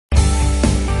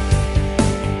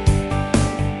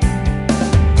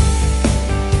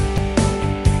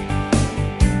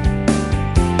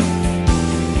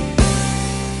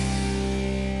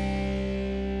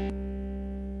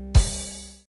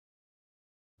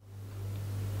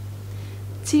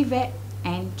TVET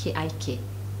and KIK.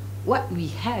 What we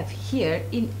have here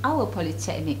in our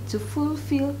polytechnic to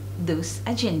fulfill those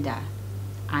agenda.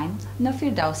 I'm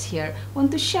Nafirdaus here, want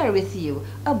to share with you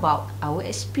about our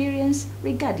experience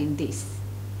regarding this.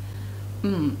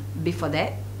 Before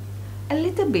that, a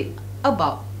little bit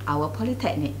about our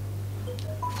polytechnic.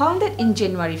 Founded in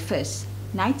January 1st,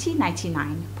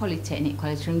 1999, Polytechnic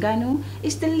Kuala Terengganu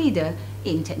is the leader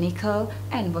in technical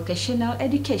and vocational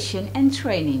education and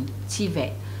training,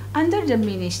 TVET, under the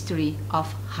Ministry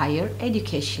of Higher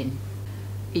Education.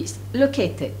 It's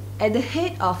located at the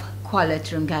head of Kuala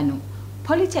Terengganu.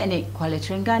 Polytechnic Kuala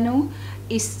Terengganu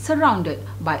is surrounded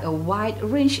by a wide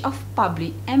range of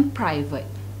public and private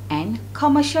and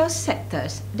commercial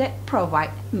sectors that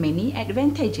provide many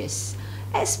advantages,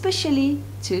 especially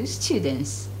to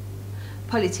students.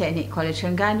 Polytechnic Kuala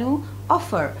Terengganu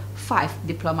offer 5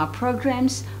 diploma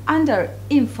programs under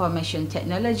Information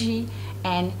Technology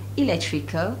and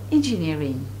Electrical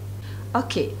Engineering.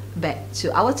 Okay, back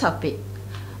to our topic.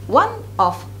 One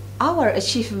of our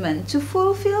achievements to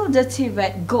fulfill the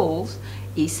TVET goals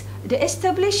is the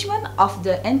establishment of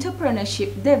the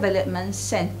Entrepreneurship Development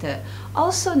Center,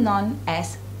 also known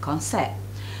as CONCEPT,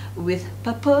 with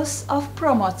purpose of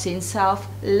promoting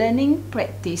self-learning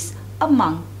practice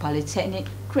among polytechnic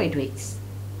graduates.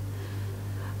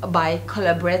 By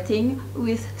collaborating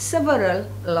with several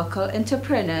local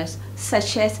entrepreneurs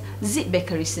such as Zip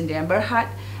Bakery Sendirian Berhad,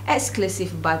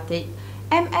 Exclusive Batik,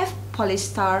 MF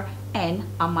Polystar, and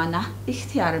Amanah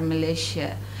Ikhtiar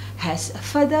Malaysia, has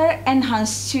further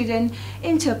enhanced student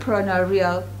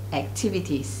entrepreneurial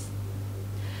activities.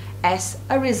 As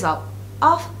a result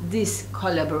of this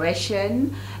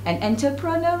collaboration, an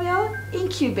entrepreneurial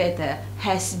incubator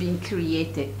has been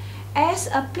created as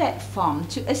a platform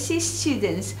to assist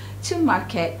students to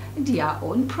market their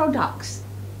own products.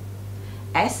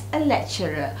 As a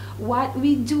lecturer, what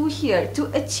we do here to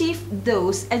achieve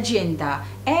those agenda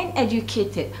and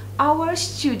educate our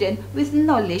students with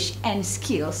knowledge and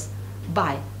skills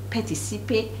by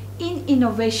participate in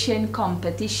innovation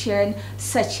competition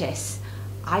such as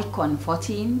Icon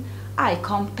 14,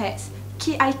 ecONVERGENT,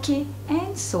 KIK,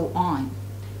 and so on.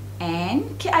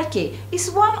 And KIK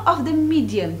is one of the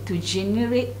medium to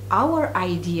generate our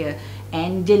idea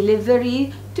and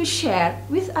delivery to share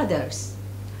with others.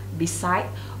 Besides,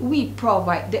 we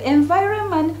provide the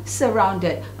environment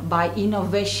surrounded by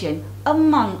innovation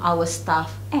among our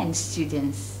staff and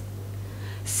students.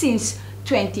 Since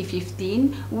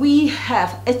 2015, we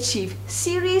have achieved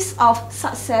series of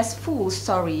successful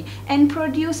stories and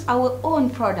produced our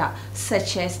own products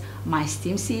such as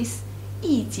MySteamSys,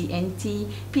 ETNT,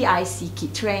 PIC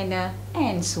Kit Trainer,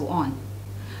 and so on.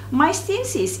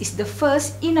 MySteamSys is the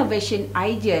first innovation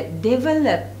idea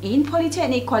developed in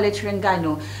Polytechnic Kuala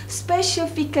Terengganu,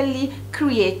 specifically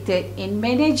created in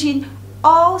managing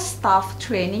all staff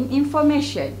training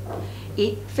information.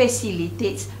 It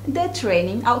facilitates the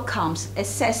training outcomes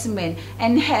assessment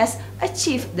and has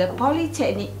achieved the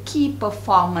Polytechnic Key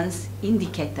Performance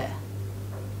Indicator.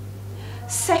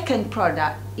 Second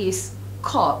product is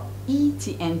called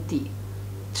ETNT.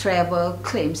 Travel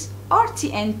claims or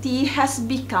TNT has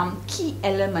become key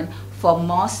element for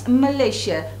most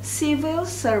Malaysia civil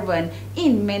servants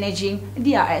in managing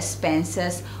their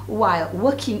expenses while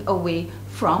working away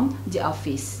from the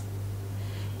office.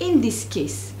 In this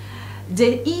case,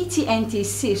 the ETNT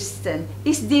system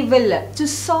is developed to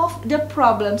solve the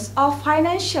problems of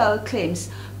financial claims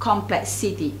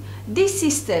complexity. This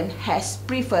system has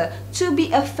proven to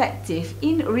be effective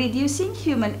in reducing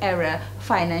human error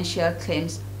financial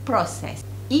claims process.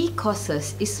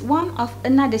 E-courses is one of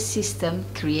another system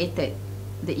created.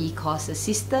 The e-courses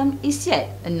system is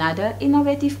yet another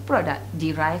innovative product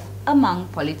derived among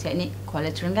Polytechnic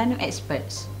Kuala Terengganu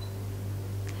experts.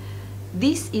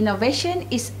 This innovation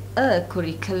is a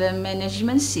curriculum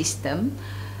management system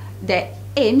that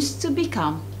aims to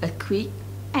become a quick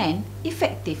and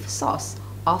effective source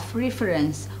of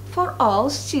reference for all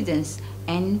students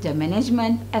and the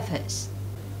management efforts.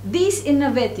 These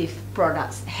innovative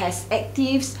products has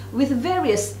actives with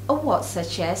various awards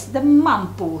such as the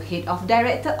Mampu Head of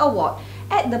Director Award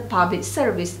at the Public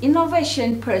Service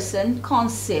Innovation Person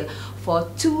Council for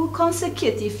 2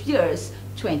 consecutive years,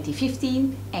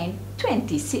 2015 and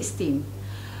 2016.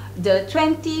 The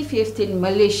 2015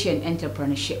 Malaysian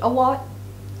Entrepreneurship Award,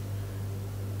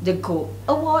 the Gold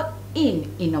Award in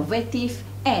Innovative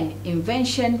and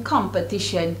Invention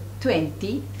Competition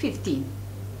 2015.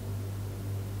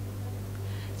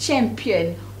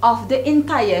 Champion of the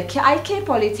entire KIK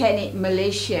Polytechnic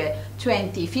Malaysia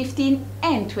 2015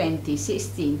 and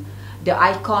 2016, the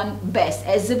Icon Best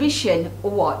Exhibition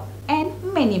Award, and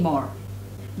many more.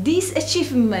 These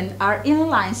achievements are in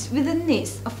line with the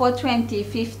needs for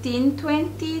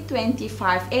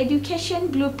 2015-2025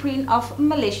 Education Blueprint of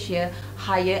Malaysia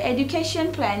Higher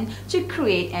Education Plan to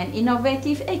create an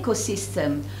innovative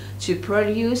ecosystem to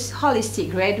produce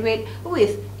holistic graduates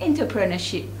with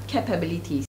entrepreneurship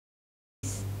capabilities.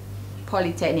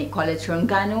 Polytechnic Kuala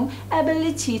Terengganu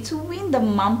ability to win the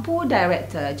Mampu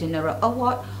Director General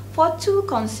Award for 2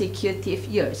 consecutive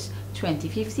years,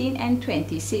 2015 and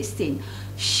 2016,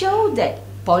 show that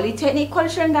Polytechnic Kuala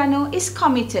Terengganu is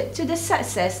committed to the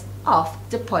success of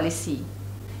the policy.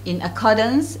 In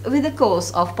accordance with the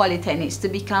goals of polytechnics to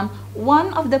become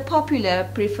one of the popular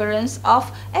preference of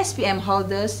SPM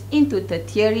holders into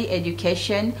tertiary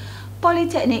education,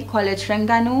 Polytechnic Kuala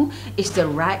Terengganu is the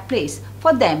right place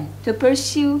for them to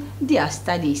pursue their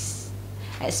studies,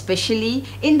 especially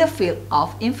in the field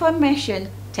of information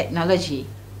technology.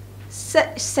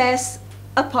 Success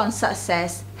upon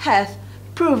success have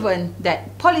proven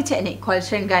that Polytechnic Kuala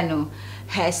Terengganu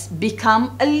has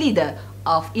become a leader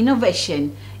of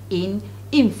innovation in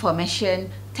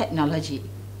information technology.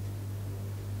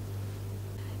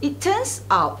 It turns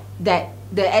out that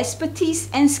the expertise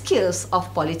and skills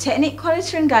of Polytechnic Kuala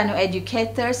Terengganu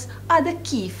educators are the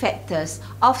key factors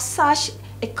of such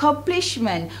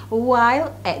accomplishment,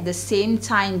 while at the same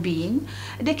time being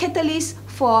the catalyst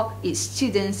for its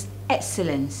students'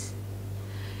 excellence.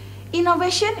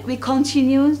 Innovation will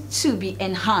continue to be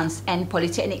enhanced, and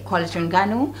Polytechnic Kuala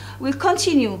Terengganu will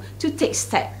continue to take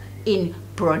steps in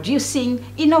producing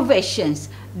innovations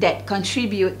that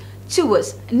contribute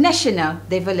towards national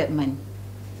development.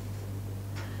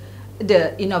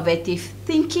 The innovative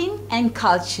thinking and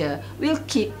culture will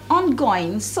keep on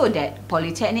going so that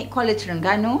Polytechnic Kuala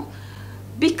Terengganu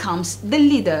becomes the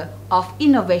leader of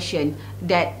innovation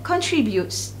that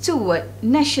contributes toward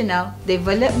national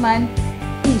development,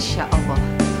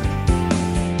 insyaAllah.